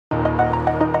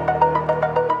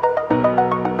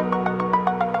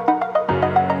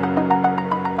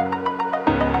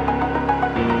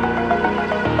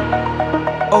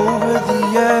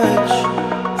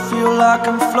like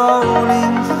I'm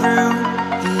floating through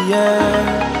the air.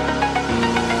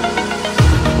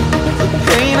 The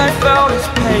pain I felt is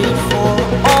paid for,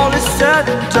 all is said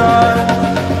and done.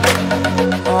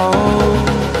 Oh,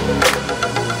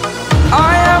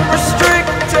 I am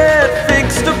restricted,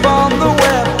 fixed upon the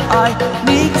web. I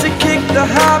need to kick the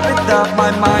habit that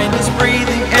my mind is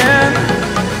breathing in.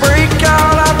 Break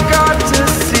out, I've got to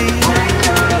see.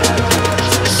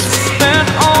 Spent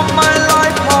all my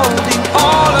life holding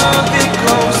all of it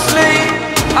closely.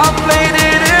 I played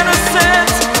it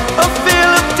innocent, a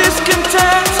feel of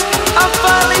discontent. I'm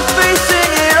finally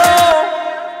facing it all,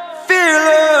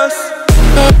 fearless.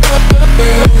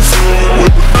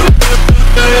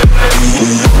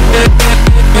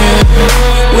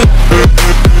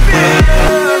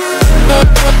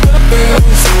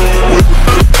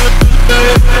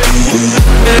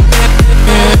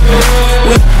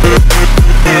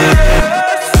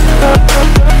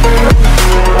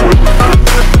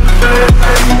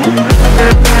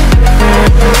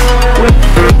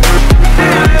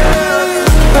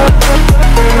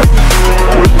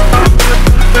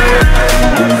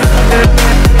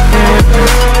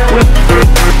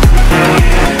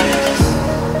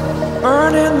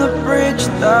 Burning the bridge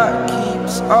that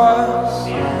keeps us.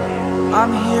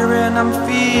 I'm here and I'm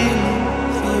feeling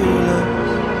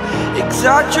fearless.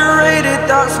 Exaggerated,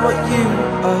 that's what you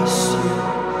assume.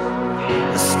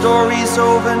 The story's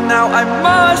over now, I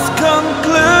must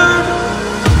conclude.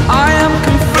 I am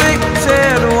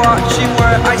conflicted, watching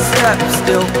where I step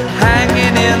still,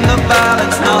 hanging in the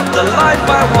balance. Not the life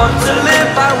I want to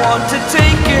live, I want to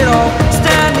take it all.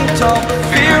 Standing tall,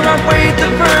 fear outweighed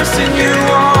the person you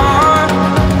are.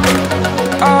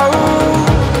 Oh,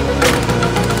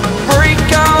 break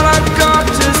out, I've got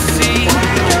to see.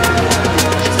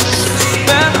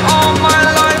 Spent all my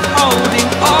life holding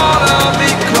all of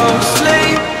it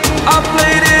closely. I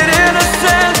played it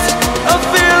innocent, a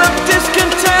feel of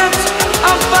discontent.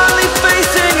 I'm finally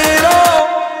facing it all,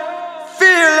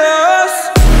 fearless.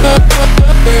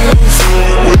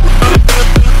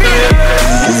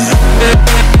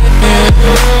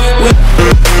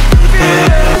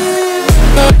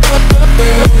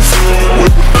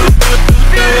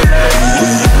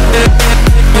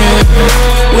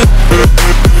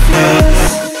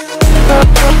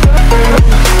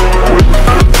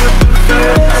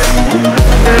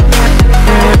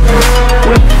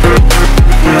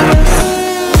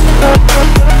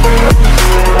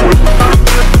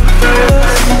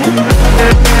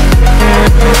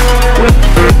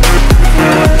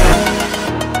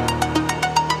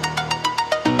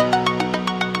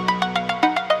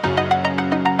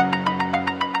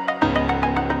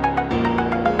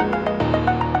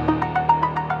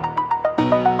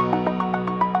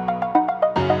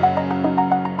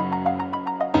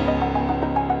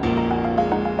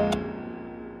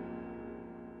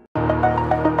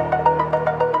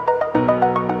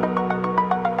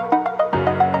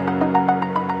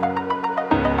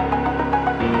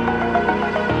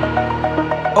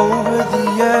 Over the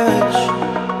edge,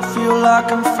 feel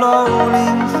like I'm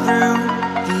floating through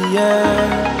the air.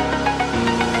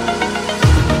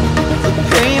 The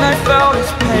pain I felt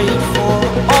is paid for,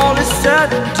 all is said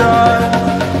and done.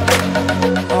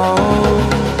 Oh,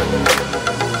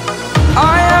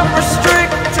 I am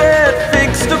restricted,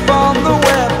 fixed upon the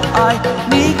web. I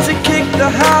need to kick the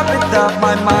habit that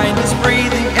my mind is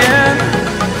breathing in.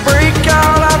 Break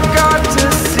out, I've got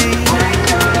to see.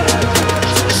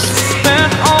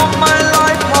 Spent all my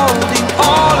life holding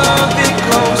all of it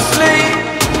closely.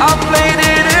 I played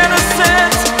it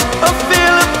innocent, a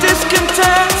feel of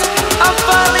discontent. I'm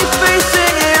finally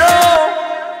facing it all,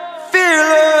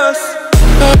 fearless.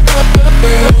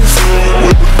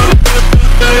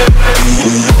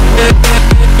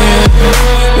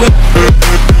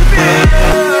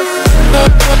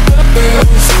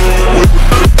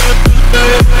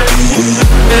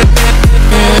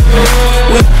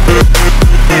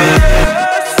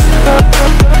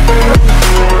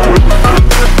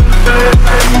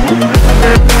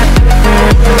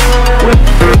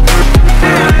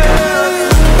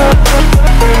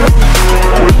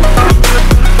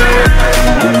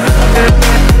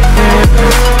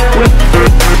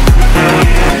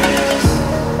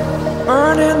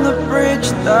 Burning the bridge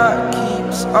that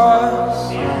keeps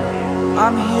us.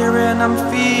 I'm here and I'm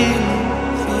feeling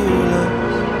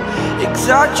fearless.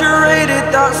 Exaggerated,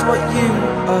 that's what you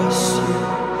assume.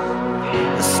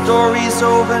 The story's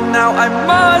over now, I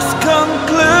must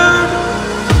conclude.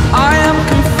 I am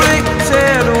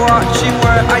conflicted, watching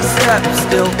where I step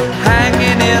still,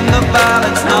 hanging in the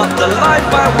balance. Not the life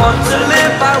I want to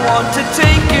live, I want to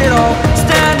take it all.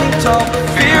 Standing tall,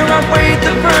 fear outweighed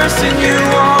the person you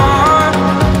are.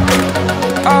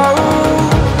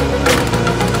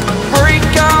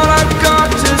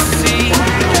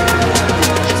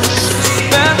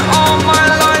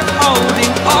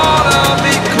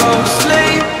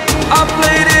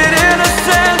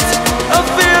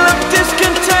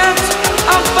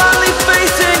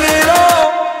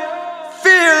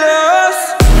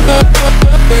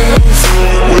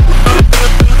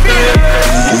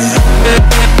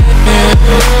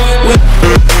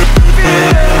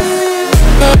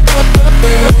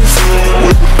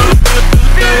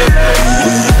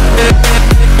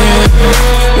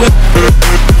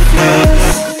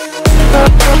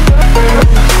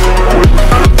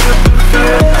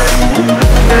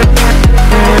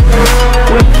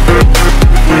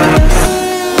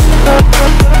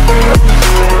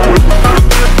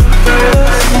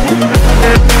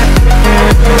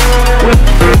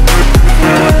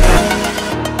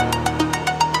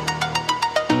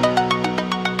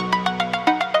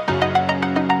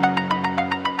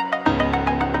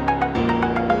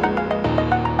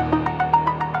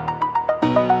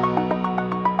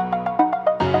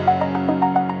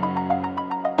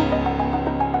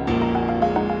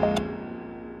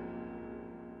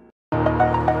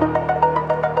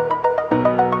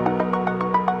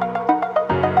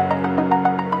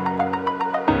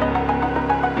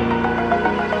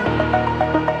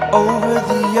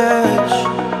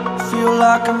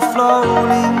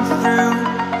 floating through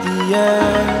the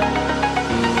air.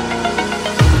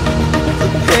 The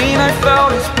pain I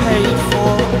felt is paid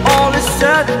for, all is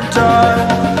said and done.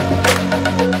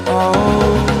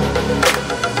 Oh,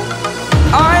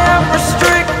 I am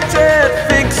restricted,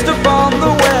 fixed upon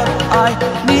the web. I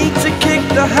need to kick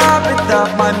the habit that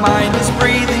my mind is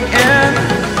breathing in.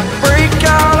 Break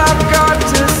out, I've got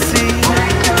to see.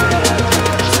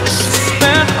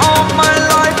 Spent all my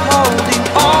life holding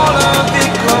all of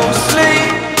it closely.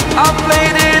 I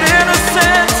played it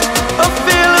innocent, a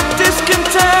feel of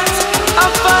discontent.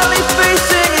 I'm finally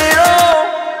facing it all,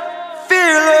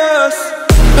 fearless.